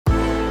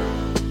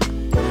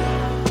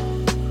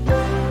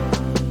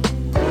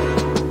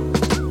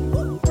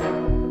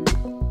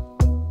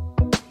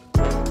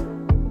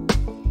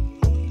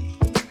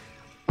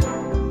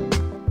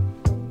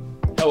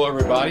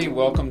everybody.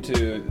 Welcome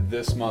to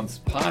this month's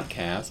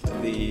podcast.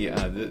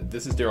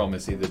 This is Darrell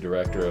Missey, the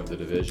director of the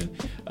division.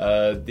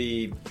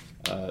 The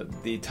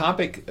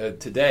topic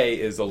today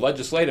is a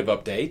legislative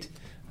update,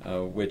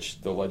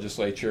 which the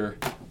legislature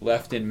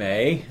left in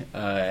May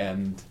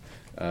and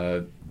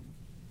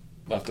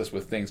left us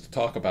with things to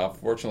talk about.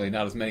 Fortunately,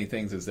 not as many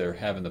things as there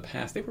have in the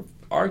past. They were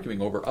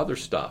arguing over other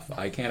stuff.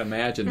 I can't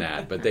imagine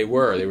that, but they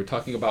were. They were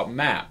talking about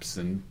maps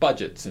and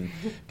budgets and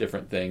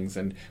different things.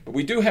 But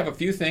we do have a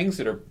few things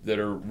that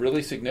are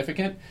really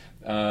significant.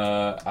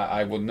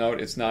 I will note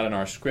it's not in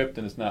our script,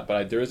 and it's not.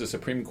 But there is a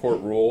Supreme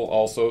Court rule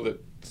also that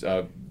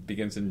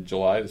begins in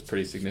July. That's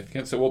pretty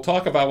significant. So we'll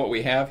talk about what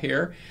we have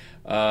here.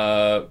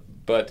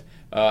 But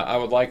I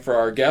would like for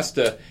our guest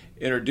to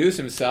introduce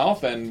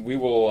himself, and we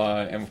will.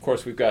 And of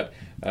course, we've got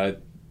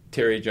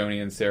Teri, Joni,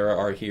 and Sara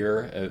are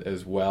here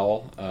as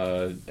well,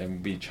 and will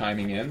be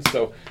chiming in.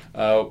 So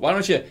why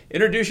don't you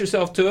introduce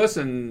yourself to us,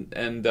 and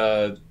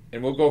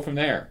we'll go from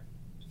there.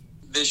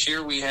 This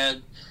year we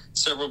had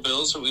several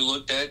bills that we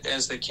looked at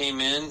as they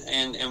came in,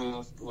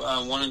 and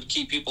wanted to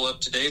keep people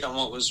up to date on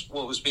what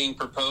was being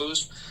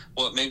proposed,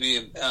 what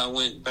maybe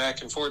went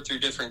back and forth through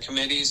different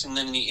committees, and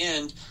then in the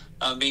end,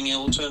 being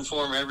able to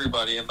inform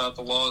everybody about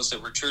the laws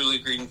that were truly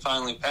agreed and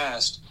finally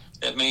passed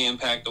that may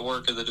impact the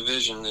work of the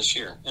division this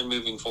year and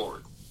moving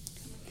forward.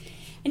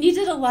 And you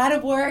did a lot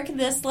of work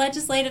this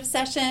legislative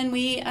session.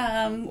 We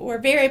were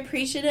very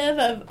appreciative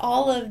of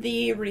all of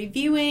the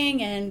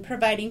reviewing and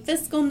providing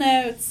fiscal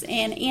notes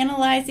and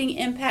analyzing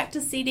impact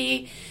to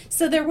CD.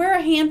 So there were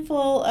a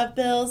handful of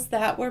bills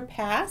that were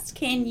passed.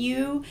 Can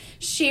you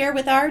share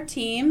with our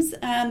teams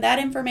that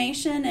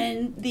information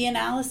and the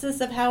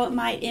analysis of how it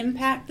might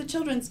impact the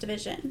Children's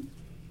Division?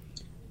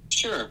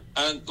 Sure.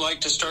 I'd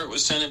like to start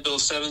with Senate Bill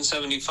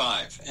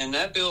 775, and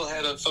that bill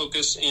had a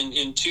focus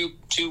in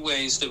two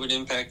ways that would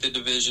impact the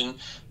division,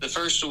 the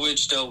first of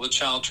which dealt with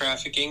child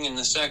trafficking, and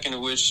the second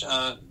of which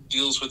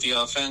deals with the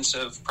offense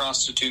of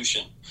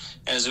prostitution,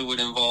 as it would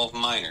involve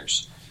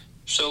minors.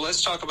 So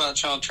let's talk about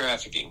child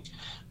trafficking.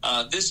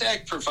 This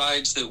act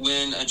provides that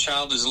when a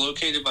child is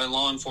located by a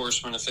law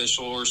enforcement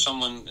official or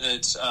someone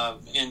that's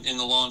in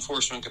the law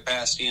enforcement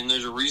capacity, and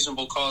there's a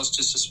reasonable cause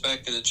to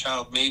suspect that a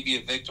child may be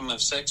a victim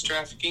of sex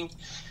trafficking,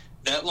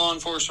 that law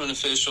enforcement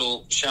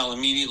official shall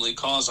immediately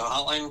cause a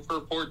hotline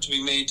report to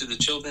be made to the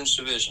Children's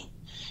Division.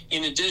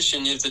 In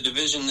addition, if the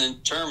division then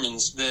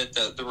determines that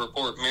the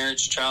report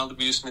merits child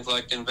abuse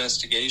neglect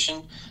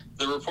investigation,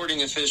 the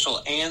reporting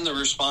official and the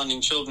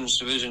responding Children's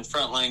Division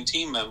frontline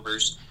team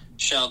members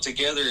shall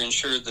together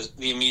ensure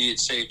the immediate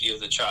safety of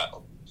the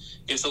child.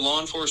 If the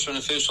law enforcement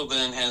official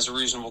then has a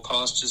reasonable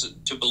cause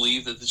to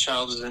believe that the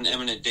child is in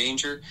imminent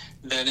danger,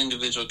 that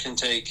individual can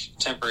take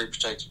temporary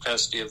protective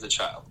custody of the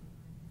child.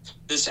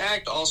 This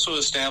act also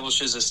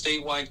establishes a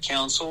statewide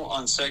council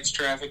on sex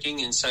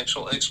trafficking and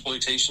sexual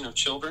exploitation of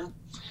children.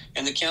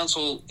 And the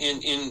council,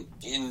 in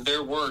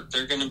their work,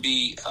 they're going to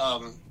be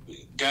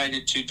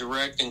guided to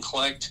direct and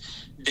collect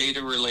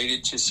data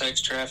related to sex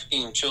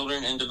trafficking of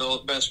children and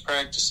develop best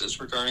practices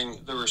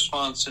regarding the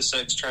response to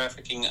sex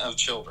trafficking of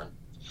children.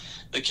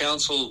 The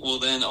council will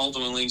then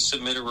ultimately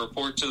submit a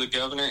report to the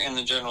governor and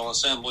the General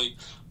Assembly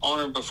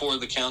on or before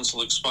the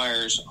council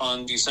expires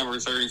on December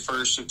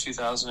 31st of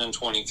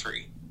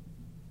 2023.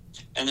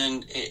 And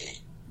then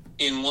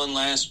in one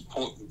last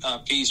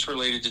piece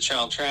related to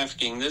child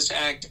trafficking, this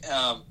act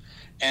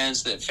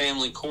adds that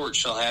family court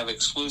shall have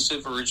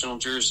exclusive original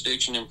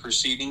jurisdiction in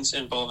proceedings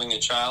involving a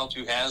child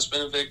who has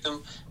been a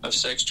victim of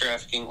sex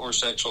trafficking or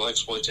sexual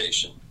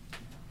exploitation.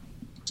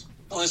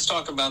 Let's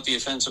talk about the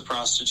offense of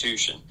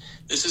prostitution.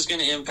 This is going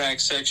to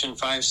impact Section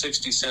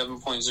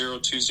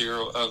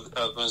 567.020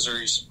 of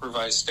Missouri's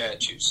revised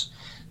statutes.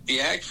 The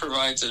Act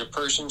provides that a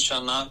person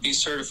shall not be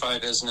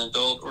certified as an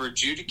adult or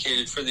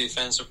adjudicated for the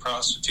offense of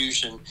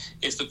prostitution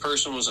if the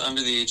person was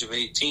under the age of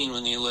 18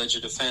 when the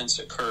alleged offense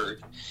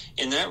occurred.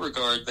 In that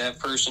regard, that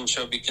person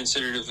shall be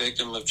considered a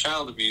victim of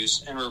child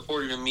abuse and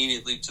reported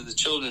immediately to the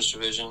Children's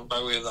Division by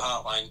way of the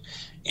hotline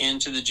and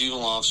to the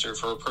juvenile officer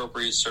for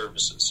appropriate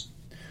services.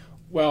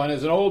 Well, and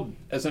as an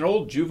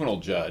old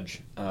juvenile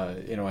judge,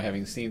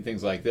 having seen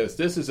things like this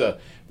is a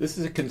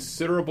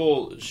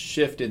considerable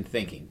shift in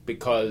thinking,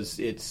 because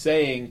it's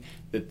saying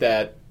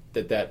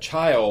that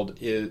child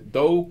is,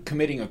 though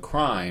committing a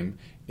crime,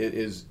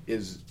 is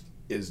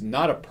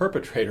not a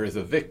perpetrator, is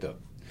a victim.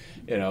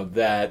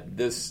 That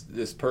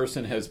this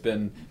person has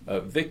been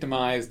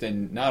victimized,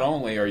 and not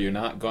only are you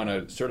not going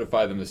to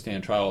certify them to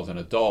stand trial as an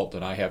adult,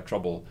 and I have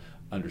trouble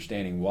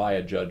understanding why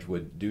a judge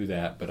would do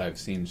that, but I've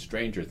seen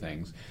stranger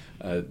things.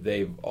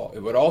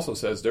 It also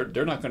says they're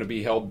not going to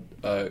be held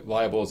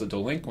liable as a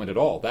delinquent at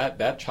all.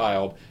 That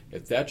child,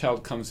 if that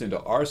child comes into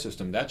our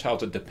system, that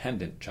child's a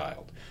dependent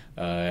child,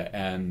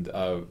 and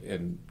of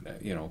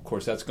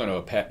course that's going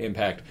to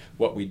impact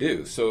what we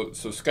do. So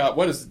Scott,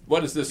 what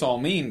does this all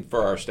mean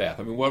for our staff?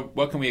 I mean,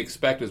 what can we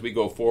expect as we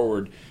go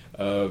forward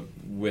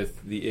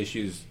with the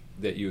issues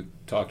that you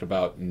talked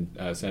about in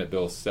Senate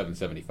Bill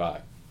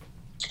 775?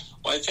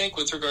 Well, I think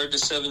with regard to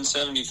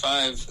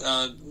 775,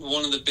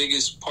 one of the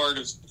biggest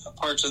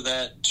parts of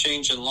that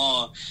change in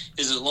law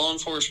is that law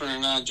enforcement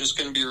are not just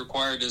going to be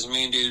required as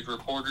mandated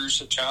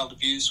reporters of child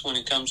abuse when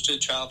it comes to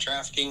child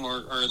trafficking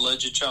or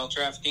alleged child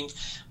trafficking,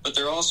 but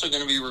they're also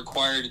going to be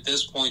required at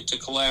this point to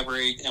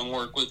collaborate and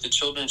work with the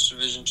Children's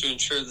Division to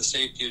ensure the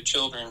safety of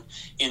children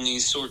in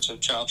these sorts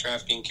of child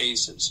trafficking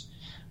cases.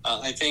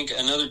 I think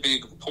another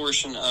big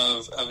portion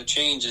of a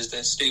change is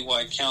that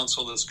statewide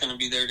council that's going to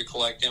be there to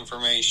collect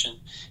information.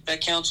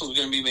 That council is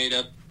going to be made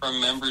up from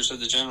members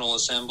of the General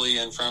Assembly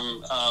and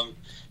from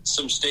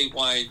some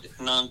statewide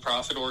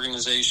nonprofit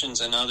organizations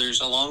and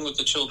others, along with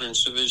the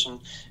Children's Division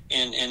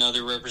and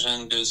other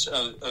representatives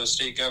of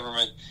state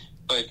government.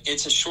 But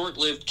it's a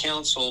short-lived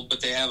council,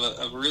 but they have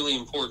a really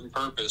important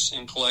purpose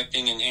in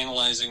collecting and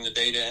analyzing the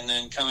data and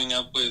then coming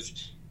up with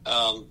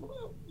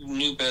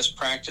new best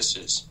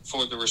practices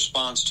for the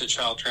response to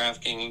child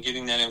trafficking and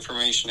getting that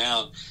information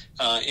out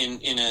in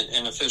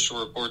an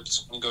official report that's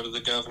going to go to the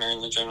governor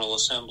and the General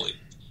Assembly,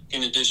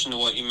 in addition to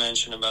what you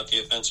mentioned about the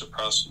offense of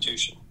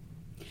prostitution.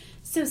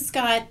 So,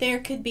 Scott, there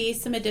could be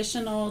some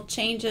additional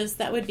changes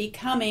that would be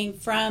coming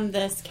from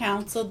this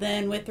council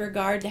then with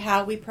regard to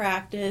how we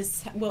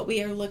practice, what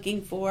we are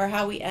looking for,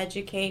 how we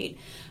educate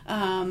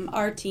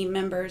our team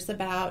members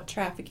about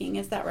trafficking.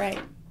 Is that right?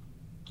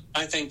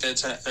 I think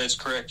that's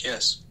correct,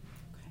 yes.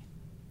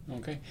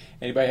 Okay.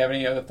 Anybody have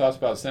any other thoughts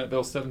about Senate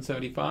Bill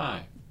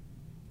 775?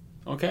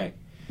 Okay.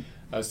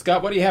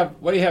 Scott, what do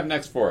you have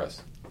next for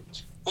us?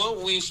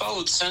 Well, we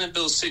followed Senate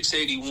Bill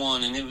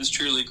 681, and it was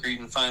truly agreed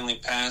and finally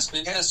passed,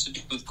 and it has to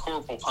do with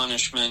corporal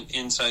punishment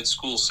inside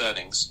school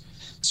settings.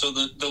 So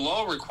the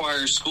law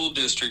requires school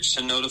districts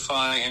to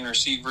notify and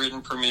receive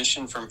written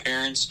permission from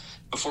parents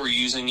before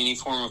using any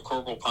form of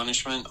corporal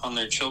punishment on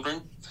their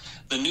children.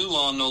 The new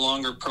law no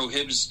longer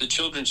prohibits the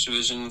Children's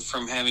Division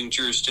from having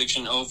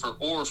jurisdiction over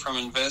or from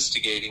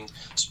investigating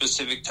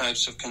specific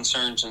types of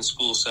concerns in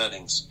school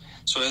settings.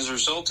 So as a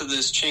result of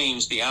this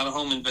change, the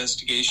Out-of-Home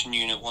Investigation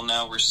Unit will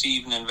now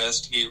receive and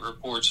investigate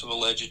reports of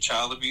alleged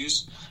child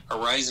abuse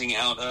arising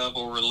out of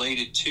or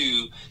related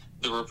to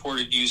the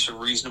reported use of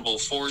reasonable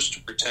force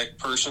to protect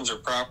persons or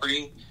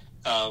property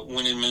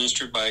when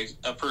administered by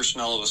a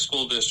personnel of a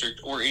school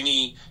district or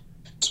any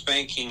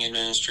spanking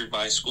administered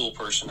by school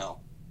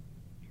personnel.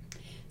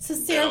 So,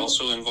 Sarah, that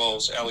also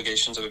involves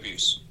allegations of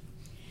abuse.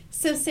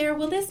 So, Sarah,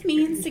 will this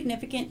mean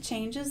significant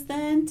changes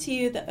then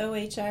to the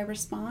OHI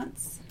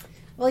response?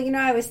 Well,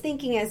 I was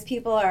thinking as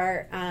people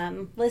are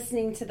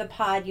listening to the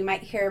pod, you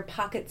might hear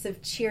pockets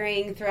of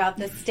cheering throughout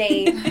the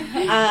state,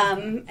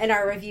 and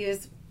our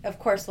reviews, of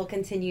course, will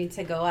continue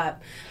to go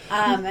up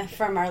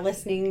from our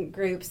listening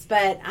groups.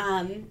 But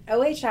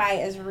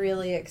OHI is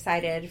really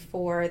excited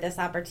for this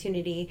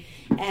opportunity,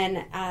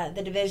 and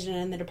the division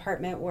and the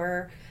department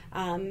were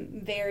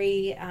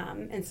very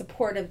in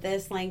support of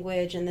this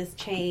language and this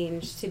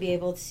change to be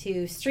able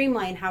to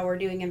streamline how we're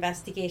doing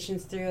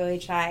investigations through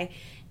OHI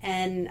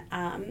and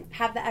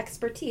have the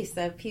expertise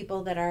of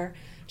people that are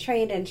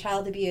trained in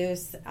child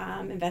abuse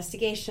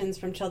investigations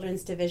from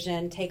Children's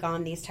Division take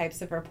on these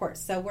types of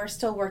reports. So we're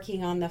still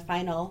working on the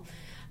final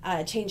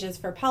changes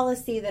for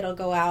policy that'll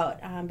go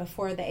out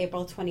before the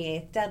April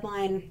 28th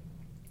deadline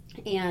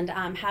and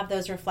have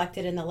those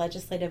reflected in the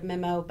legislative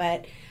memo.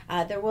 But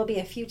there will be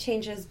a few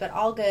changes, but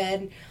all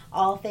good,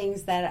 all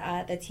things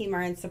that the team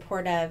are in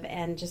support of,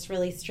 and just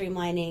really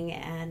streamlining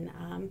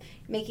and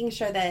making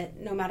sure that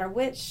no matter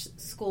which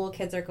school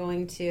kids are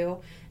going to,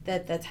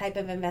 that the type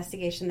of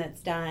investigation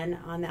that's done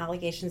on the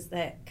allegations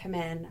that come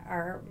in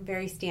are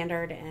very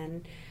standard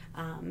and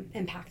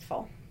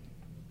impactful.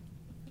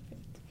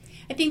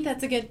 I think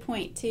that's a good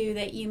point, too,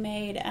 that you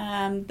made.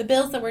 The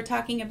bills that we're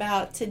talking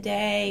about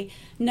today,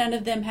 none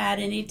of them had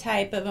any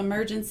type of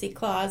emergency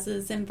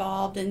clauses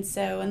involved, and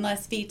so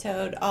unless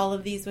vetoed, all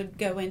of these would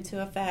go into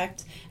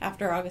effect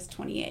after August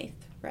 28th,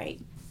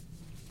 right?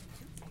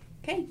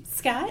 Okay,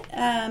 Scott,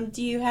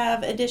 do you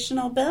have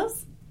additional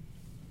bills?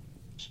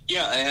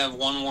 Yeah, I have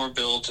one more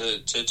bill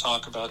to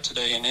talk about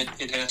today, and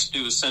it has to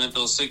do with Senate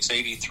Bill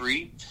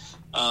 683.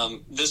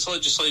 This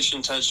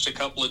legislation touched a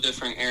couple of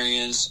different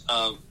areas.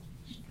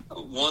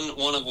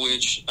 One of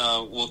which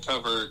will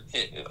cover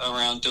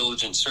around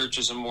diligent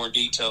searches in more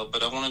detail,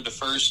 but I wanted to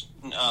first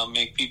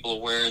make people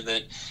aware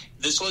that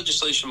this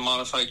legislation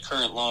modified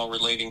current law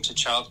relating to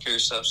child care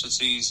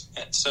subsidies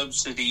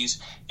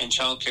and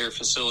child care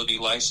facility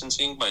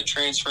licensing by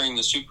transferring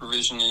the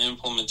supervision and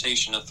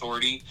implementation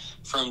authority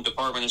from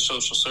Department of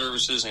Social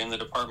Services and the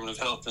Department of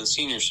Health and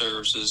Senior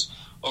Services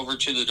over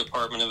to the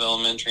Department of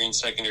Elementary and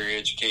Secondary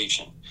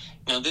Education.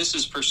 Now, this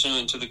is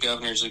pursuant to the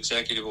governor's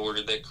executive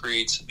order that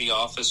creates the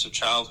Office of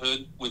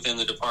Childhood within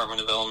the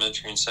Department of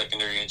Elementary and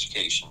Secondary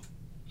Education.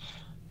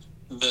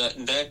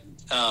 That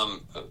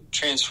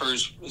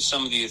transfers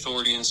some of the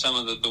authority and some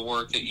of the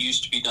work that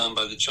used to be done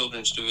by the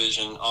Children's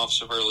Division,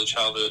 Office of Early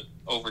Childhood,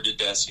 over to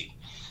DESE.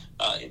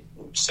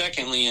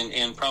 Secondly,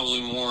 and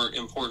probably more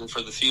important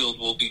for the field,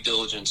 will be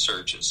diligent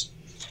searches.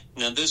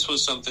 Now, this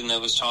was something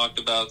that was talked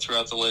about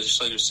throughout the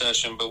legislative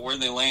session, but where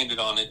they landed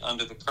on it,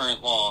 under the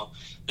current law,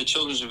 the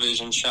Children's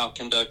Division shall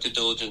conduct a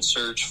diligent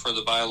search for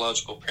the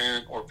biological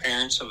parent or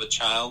parents of a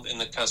child in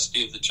the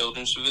custody of the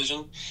Children's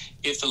Division.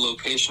 If the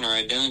location or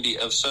identity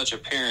of such a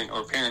parent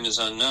or parent is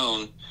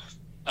unknown,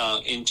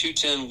 in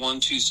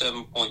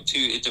 210.127.2,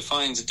 it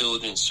defines a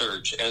diligent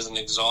search as an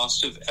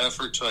exhaustive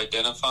effort to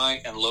identify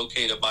and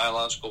locate a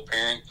biological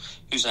parent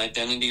whose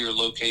identity or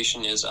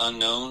location is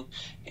unknown,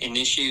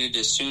 initiated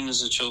as soon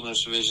as the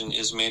Children's Division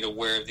is made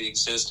aware of the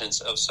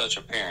existence of such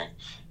a parent,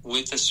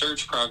 with the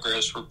search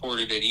progress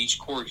reported at each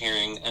court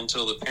hearing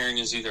until the parent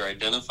is either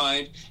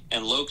identified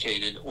and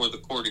located or the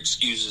court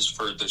excuses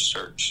further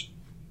search.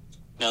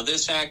 Now,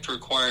 this act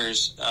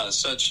requires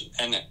such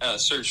a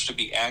search to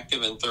be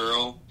active and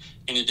thorough,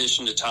 in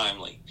addition to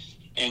timely.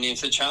 And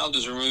if the child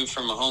is removed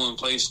from a home and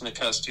placed in the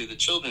custody of the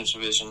Children's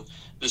Division,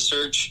 the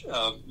search,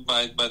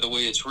 by the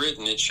way it's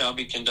written, it shall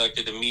be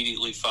conducted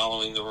immediately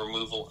following the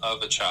removal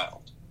of a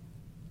child.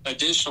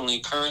 Additionally,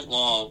 current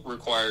law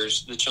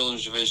requires the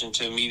Children's Division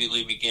to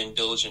immediately begin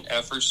diligent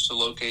efforts to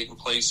locate and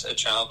place a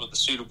child with a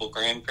suitable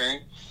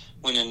grandparent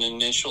when an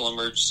initial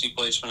emergency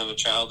placement of a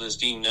child is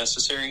deemed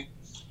necessary.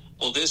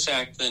 Well, this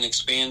act then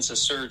expands the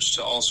search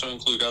to also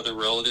include other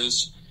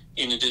relatives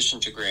in addition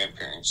to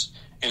grandparents.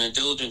 And a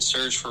diligent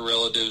search for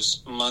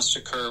relatives must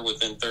occur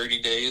within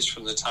 30 days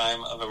from the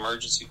time of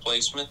emergency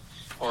placement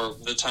or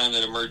the time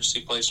that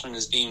emergency placement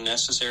is deemed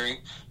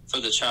necessary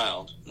for the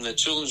child. And the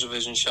Children's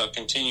Division shall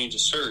continue to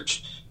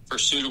search for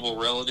suitable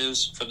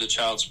relatives for the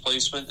child's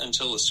placement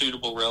until a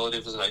suitable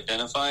relative is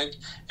identified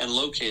and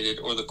located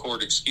or the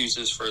court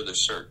excuses further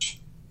search.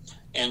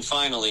 And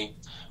finally,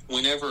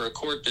 whenever a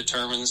court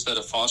determines that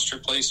a foster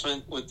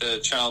placement with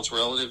the child's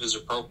relative is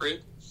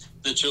appropriate,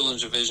 the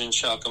Children's Division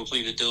shall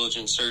complete a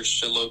diligent search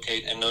to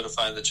locate and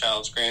notify the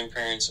child's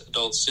grandparents,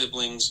 adult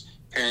siblings,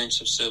 parents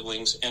of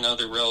siblings, and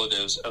other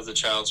relatives of the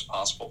child's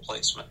possible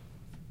placement.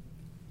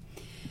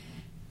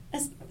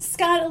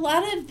 Scott, a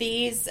lot of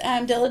these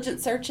diligent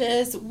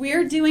searches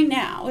we're doing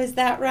now. Is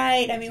that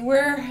right? I mean,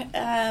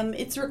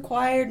 it's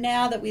required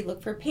now that we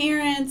look for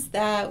parents,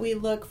 that we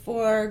look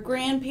for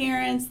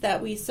grandparents,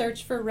 that we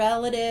search for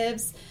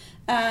relatives.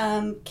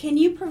 Can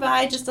you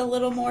provide just a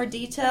little more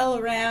detail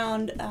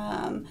around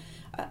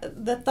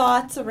the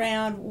thoughts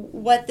around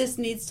what this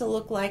needs to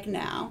look like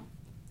now?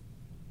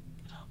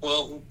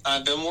 Well,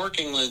 I've been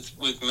working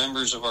with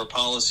members of our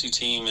policy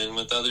team and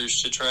with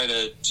others to try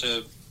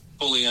to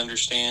fully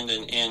understand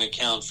and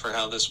account for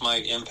how this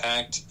might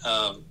impact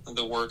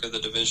the work of the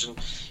division.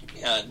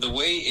 The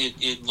way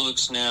it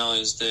looks now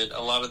is that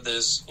a lot of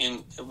this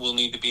will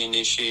need to be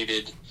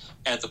initiated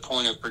at the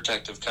point of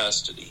protective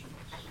custody.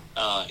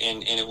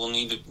 And it will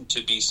need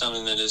to be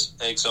something that is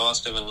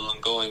exhaustive and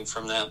ongoing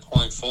from that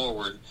point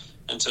forward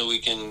until we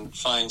can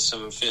find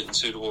some fit and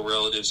suitable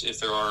relatives, if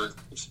there are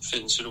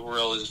fit and suitable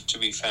relatives to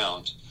be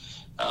found.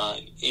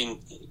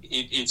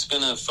 It's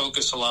going to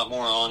focus a lot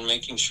more on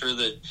making sure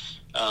that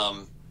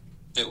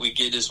we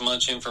get as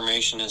much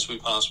information as we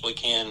possibly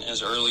can,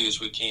 as early as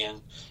we can,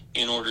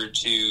 in order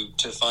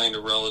to find a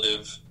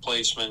relative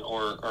placement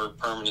or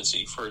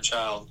permanency for a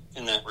child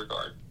in that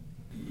regard.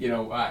 You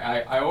know,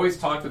 I always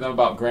talk to them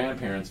about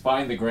grandparents.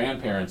 Find the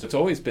grandparents. It's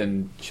always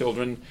been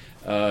children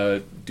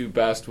do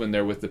best when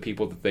they're with the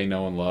people that they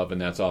know and love, and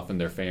that's often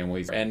their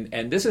families.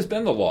 And this has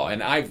been the law.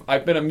 And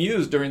I've been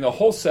amused during the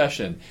whole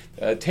session.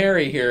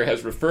 Teri here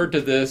has referred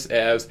to this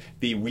as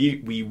the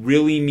we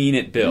really mean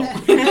it bill.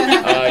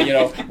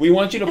 We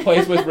want you to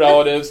place with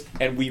relatives,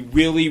 and we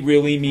really,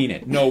 really mean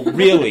it. No,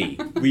 really,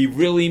 we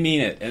really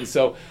mean it. And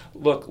so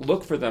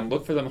look for them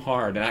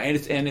hard.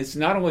 And it's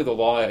not only the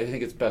law. I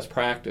think it's best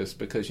practice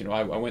because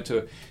I went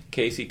to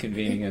Casey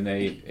convening and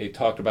they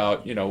talked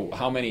about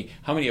how many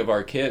of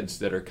our kids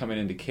that are coming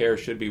into care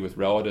should be with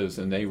relatives,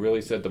 and they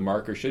really said the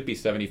marker should be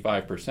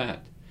 75%.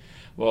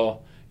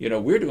 Well,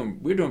 we're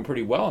doing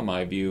pretty well in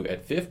my view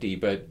at 50,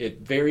 but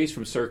it varies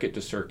from circuit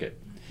to circuit.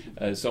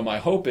 So my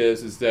hope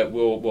is that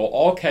we'll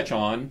all catch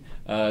on,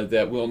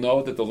 that we'll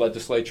know that the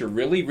legislature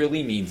really,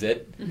 really means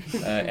it,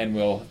 and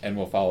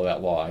we'll follow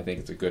that law. I think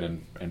it's a good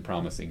and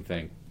promising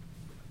thing.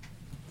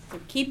 So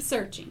keep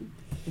searching.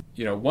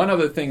 One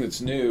other thing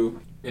that's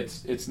new,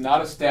 it's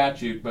not a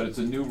statute, but it's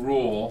a new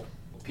rule.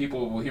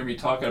 People will hear me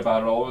talking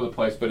about it all over the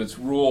place, but it's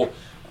Rule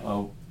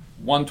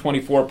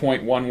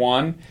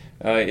 124.11.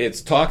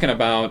 It's talking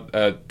about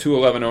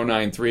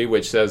 211.093,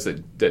 which says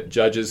that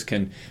judges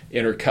can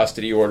enter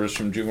custody orders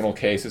from juvenile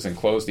cases and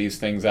close these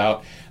things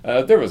out.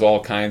 There was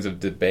all kinds of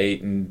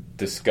debate and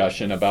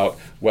discussion about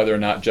whether or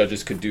not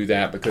judges could do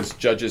that, because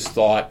judges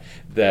thought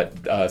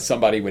that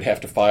somebody would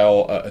have to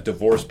file a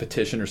divorce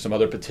petition or some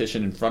other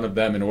petition in front of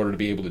them in order to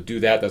be able to do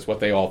that. That's what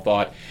they all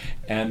thought.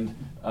 And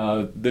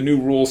the new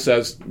rule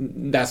says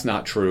that's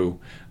not true.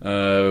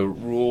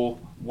 Rule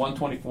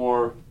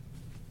 124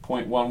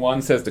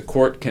 .11 says the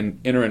court can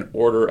enter an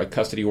order, a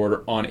custody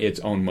order, on its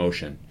own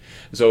motion.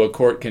 So a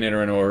court can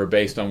enter an order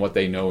based on what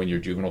they know in your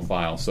juvenile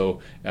file. So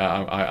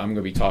I'm going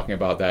to be talking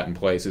about that in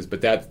places.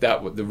 But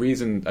the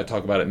reason I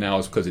talk about it now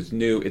is because it's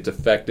new. It's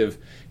effective.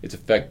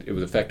 It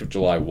was effective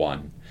July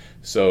 1.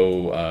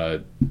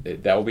 So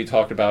that will be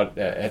talked about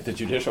at the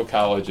Judicial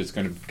College. It's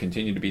going to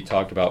continue to be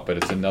talked about, but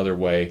it's another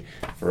way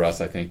for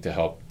us, I think, to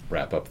help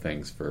wrap up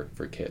things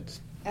for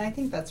kids. And I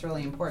think that's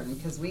really important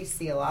because we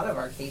see a lot of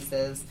our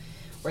cases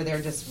where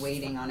they're just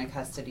waiting on a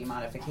custody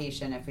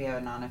modification if we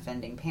have a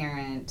non-offending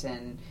parent.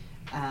 And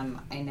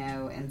I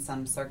know in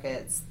some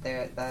circuits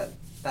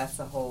that's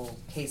a whole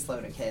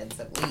caseload of kids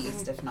at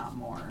least, if not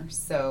more.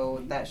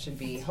 So that should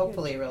be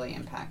hopefully really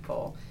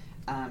impactful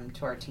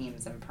to our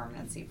teams and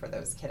permanency for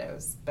those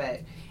kiddos. But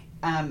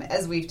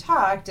as we've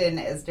talked and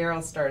as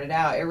Darrell started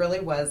out, it really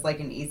was like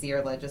an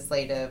easier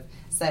legislative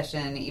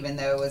session, even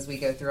though as we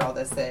go through all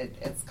this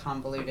it's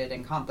convoluted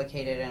and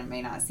complicated and it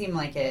may not seem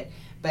like it.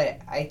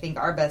 But I think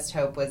our best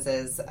hope was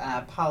as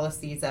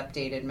policies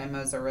updated,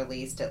 memos are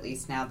released, at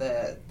least now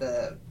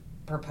the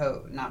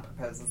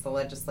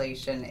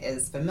legislation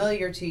is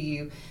familiar to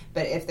you.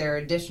 But if there are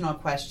additional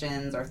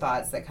questions or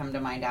thoughts that come to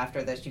mind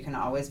after this, you can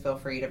always feel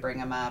free to bring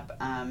them up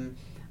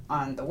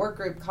on the work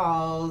group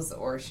calls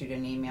or shoot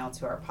an email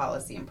to our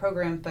policy and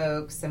program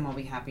folks, and we'll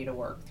be happy to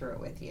work through it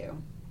with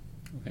you.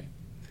 Okay.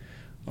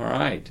 All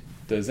right.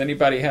 Does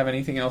anybody have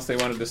anything else they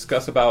want to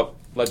discuss about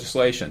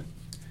legislation?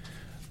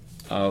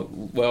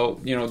 Well,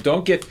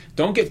 don't get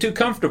too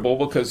comfortable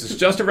because it's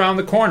just around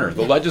the corner.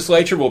 The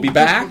legislature will be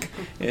back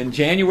in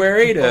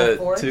January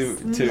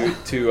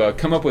to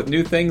come up with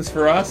new things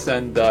for us,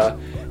 and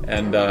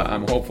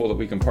I'm hopeful that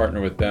we can partner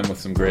with them with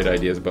some great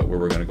ideas about where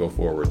we're going to go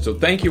forward. So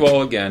thank you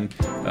all again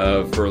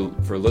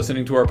for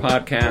listening to our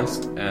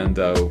podcast, and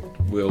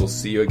we'll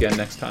see you again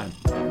next time.